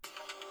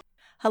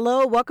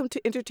Hello, welcome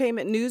to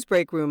Entertainment News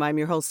Break Room. I'm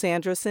your host,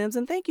 Sandra Sims,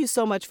 and thank you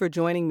so much for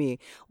joining me.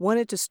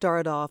 Wanted to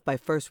start off by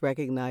first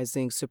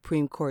recognizing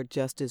Supreme Court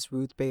Justice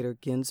Ruth Bader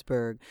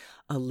Ginsburg,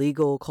 a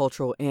legal,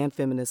 cultural, and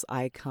feminist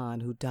icon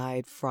who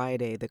died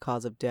Friday. The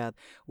cause of death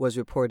was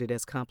reported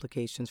as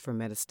complications from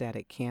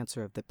metastatic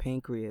cancer of the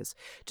pancreas.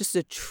 Just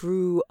a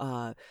true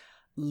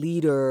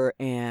leader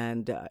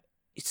and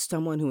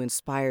someone who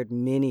inspired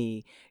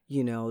many,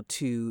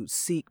 to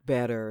seek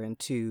better and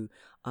to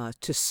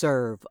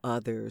serve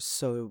others.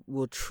 So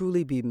will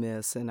truly be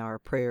missed, and our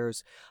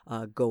prayers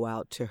go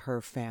out to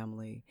her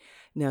family.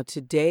 Now,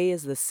 today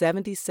is the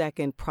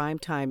 72nd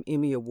Primetime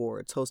Emmy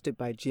Awards hosted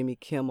by Jimmy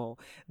Kimmel.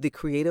 The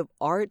Creative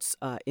Arts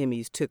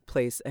Emmys took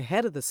place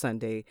ahead of the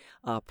Sunday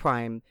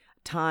Prime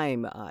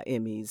Time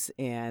Emmys,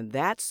 and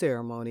that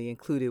ceremony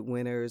included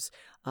winners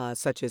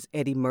such as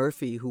Eddie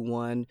Murphy, who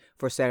won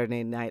for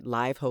Saturday Night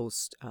Live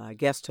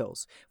guest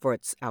host for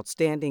its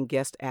outstanding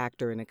guest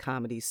actor in a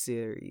comedy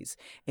series,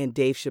 and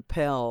Dave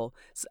Chappelle,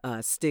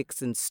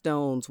 Sticks and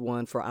Stones,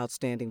 won for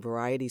outstanding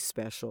variety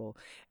special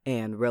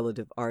and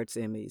relative arts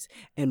Emmys,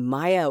 and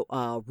Maya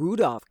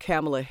Rudolph,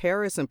 Kamala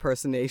Harris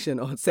impersonation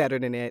on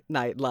Saturday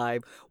Night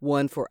Live,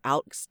 won for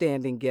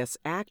outstanding guest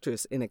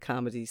actress in a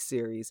comedy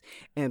series,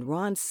 and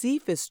Ron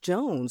Cephas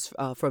Jones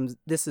from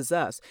This Is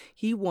Us,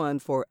 he won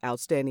for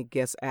outstanding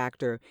guest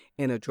actor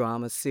in a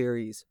drama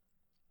series.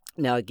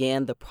 Now,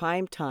 again, the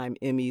Primetime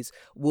Emmys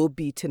will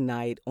be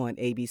tonight on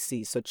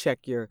ABC, so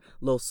check your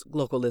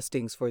local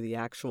listings for the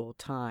actual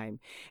time.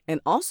 And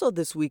also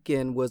this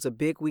weekend was a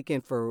big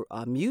weekend for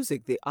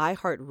music. The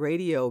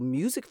iHeartRadio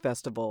Music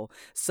Festival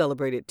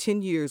celebrated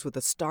 10 years with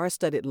a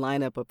star-studded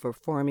lineup of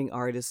performing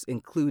artists,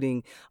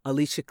 including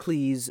Alicia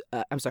Keys,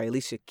 Bon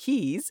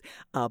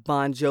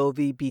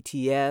Jovi,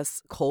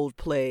 BTS,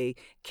 Coldplay,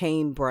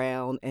 Kane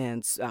Brown,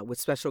 and with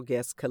special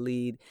guests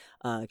Khalid,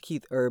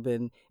 Keith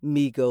Urban,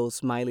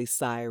 Migos, Miley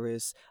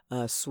Cyrus,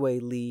 Sway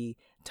Lee,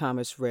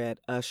 Thomas Rhett,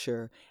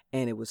 Usher,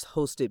 and it was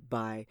hosted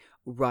by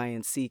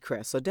Ryan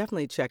Seacrest. So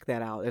definitely check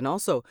that out. And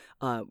also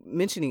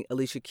mentioning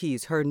Alicia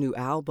Keys, her new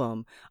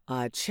album,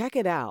 check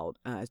it out.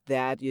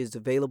 That is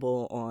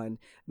available on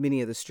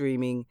many of the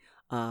streaming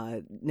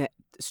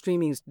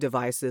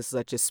devices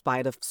such as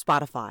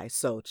Spotify.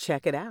 So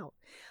check it out.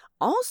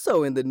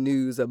 Also in the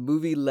news, a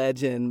music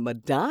legend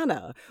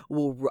Madonna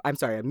will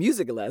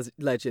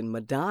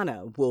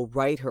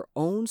write her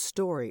own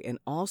story and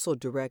also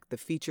direct the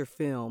her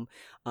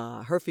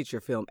feature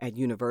film at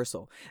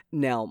Universal.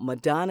 Now,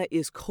 Madonna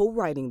is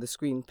co-writing the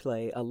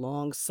screenplay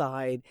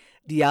alongside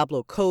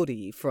Diablo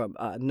Cody,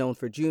 known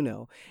for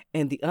Juno,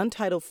 and the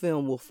untitled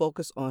film will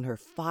focus on her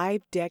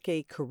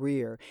 5-decade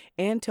career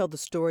and tell the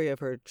story of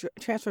her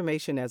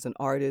transformation as an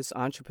artist,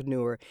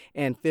 entrepreneur,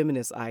 and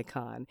feminist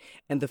icon.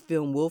 And the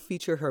film will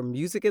feature her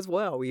music as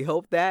well. We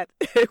hope that.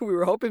 We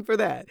were hoping for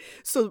that.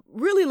 So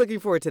really looking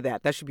forward to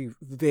that. That should be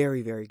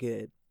very, very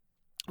good.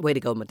 Way to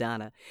go,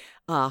 Madonna.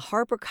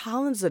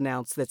 HarperCollins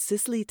announced that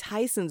Cicely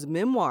Tyson's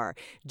memoir,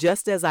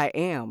 Just As I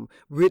Am,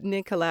 written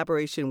in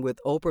collaboration with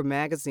Oprah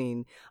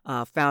Magazine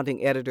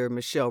founding editor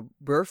Michelle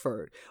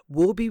Burford,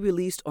 will be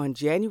released on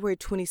January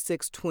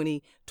 26,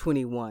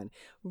 2021.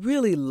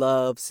 Really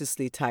love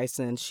Cicely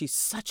Tyson. She's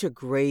such a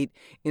great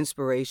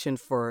inspiration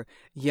for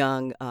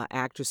young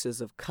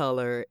actresses of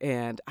color.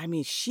 And I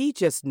mean, she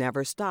just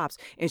never stops,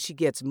 and she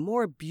gets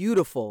more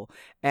beautiful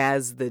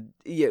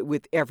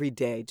with every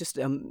day. Just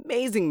an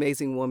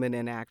amazing woman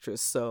and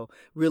actress. So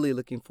really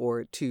looking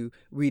forward to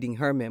reading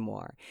her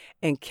memoir.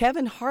 And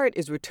Kevin Hart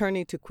is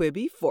returning to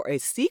Quibi for a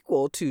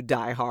sequel to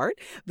Die Hard.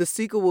 The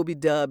sequel will be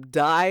dubbed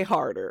Die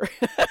Harder.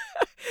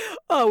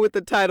 With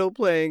the title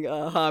playing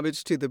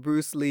homage to the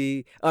Bruce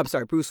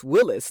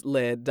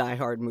Willis-led Die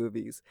Hard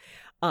movies.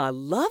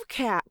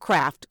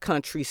 Lovecraft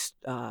Country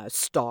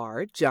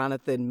star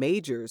Jonathan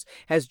Majors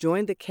has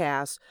joined the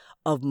cast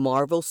of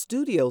Marvel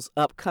Studios'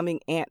 upcoming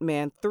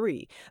Ant-Man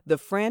 3. The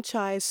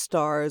franchise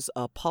stars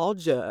Paul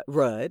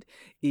Rudd,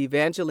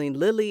 Evangeline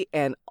Lilly,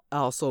 and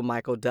also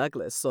Michael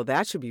Douglas. So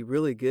that should be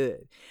really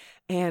good.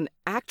 And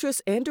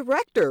actress and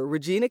director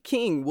Regina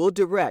King will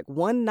direct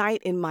One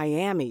Night in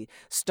Miami,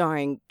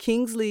 starring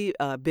Kingsley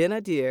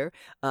Ben-Adir,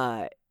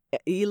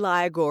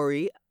 Eli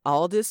Gorey,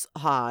 Aldous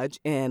Hodge,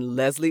 and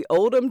Leslie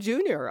Odom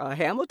Jr.,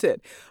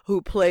 Hamilton,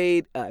 who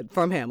played and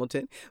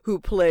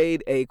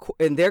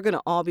they're going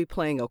to all be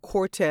playing a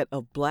quartet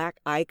of Black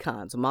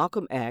icons: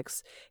 Malcolm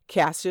X,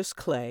 Cassius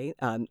Clay,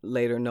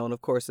 later known,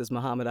 of course, as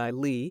Muhammad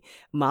Ali,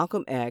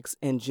 Malcolm X,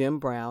 and Jim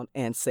Brown,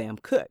 and Sam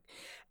Cooke.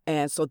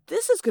 And so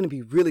this is going to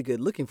be really good.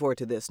 Looking forward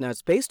to this. Now,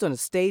 it's based on a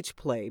stage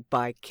play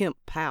by Kemp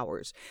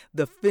Powers.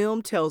 The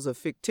film tells a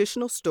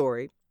fictional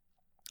story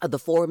of the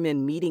four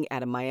men meeting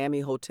at a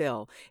Miami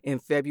hotel in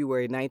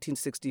February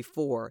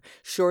 1964,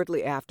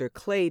 shortly after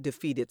Clay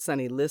defeated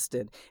Sonny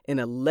Liston in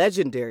a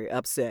legendary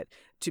upset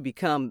to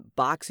become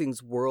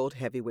boxing's world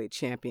heavyweight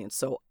champion.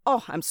 So,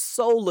 I'm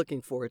so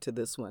looking forward to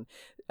this one.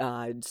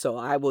 So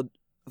I will,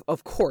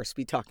 of course,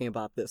 be talking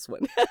about this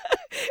one.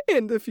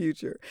 in the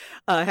future.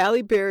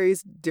 Halle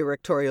Berry's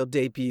directorial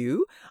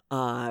debut,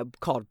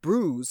 called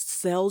Bruised,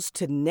 sells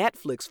to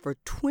Netflix for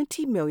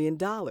 $20 million.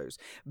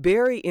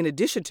 Berry, in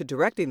addition to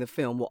directing the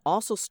film, will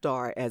also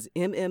star as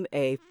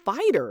MMA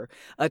fighter,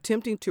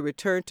 attempting to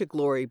return to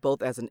glory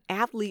both as an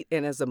athlete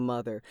and as a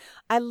mother.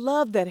 I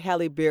love that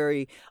Halle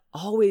Berry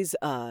always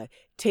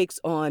takes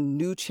on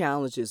new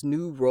challenges,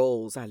 new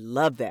roles. I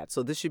love that.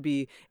 So this should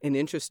be an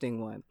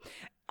interesting one.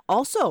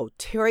 Also,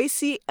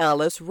 Tracy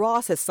Ellis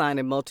Ross has signed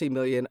a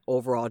multi-million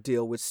overall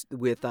deal with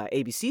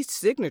ABC's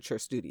signature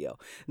studio.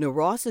 Now,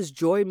 Ross's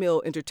Joy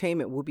Mill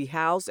Entertainment will be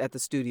housed at the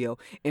studio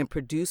and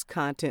produce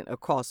content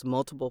across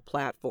multiple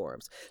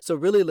platforms. So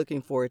really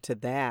looking forward to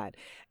that.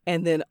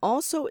 And then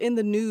also in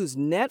the news,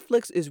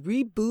 Netflix is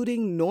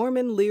rebooting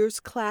Norman Lear's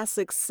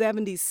classic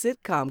 70s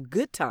sitcom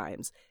Good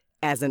Times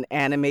as an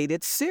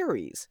animated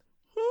series.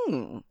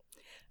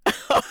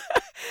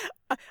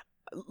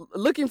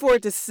 Looking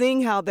forward to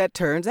seeing how that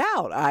turns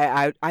out.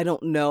 I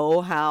don't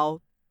know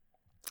how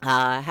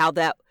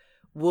that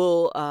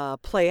will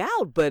play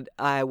out, but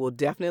I will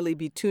definitely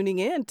be tuning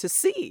in to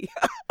see.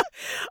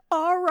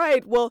 All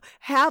right. Well,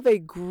 have a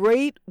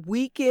great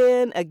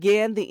weekend.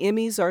 Again, the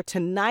Emmys are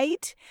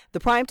tonight. The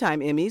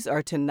primetime Emmys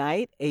are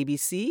tonight,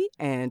 ABC,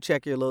 and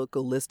check your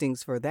local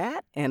listings for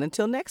that. And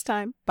until next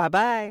time,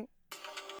 bye-bye.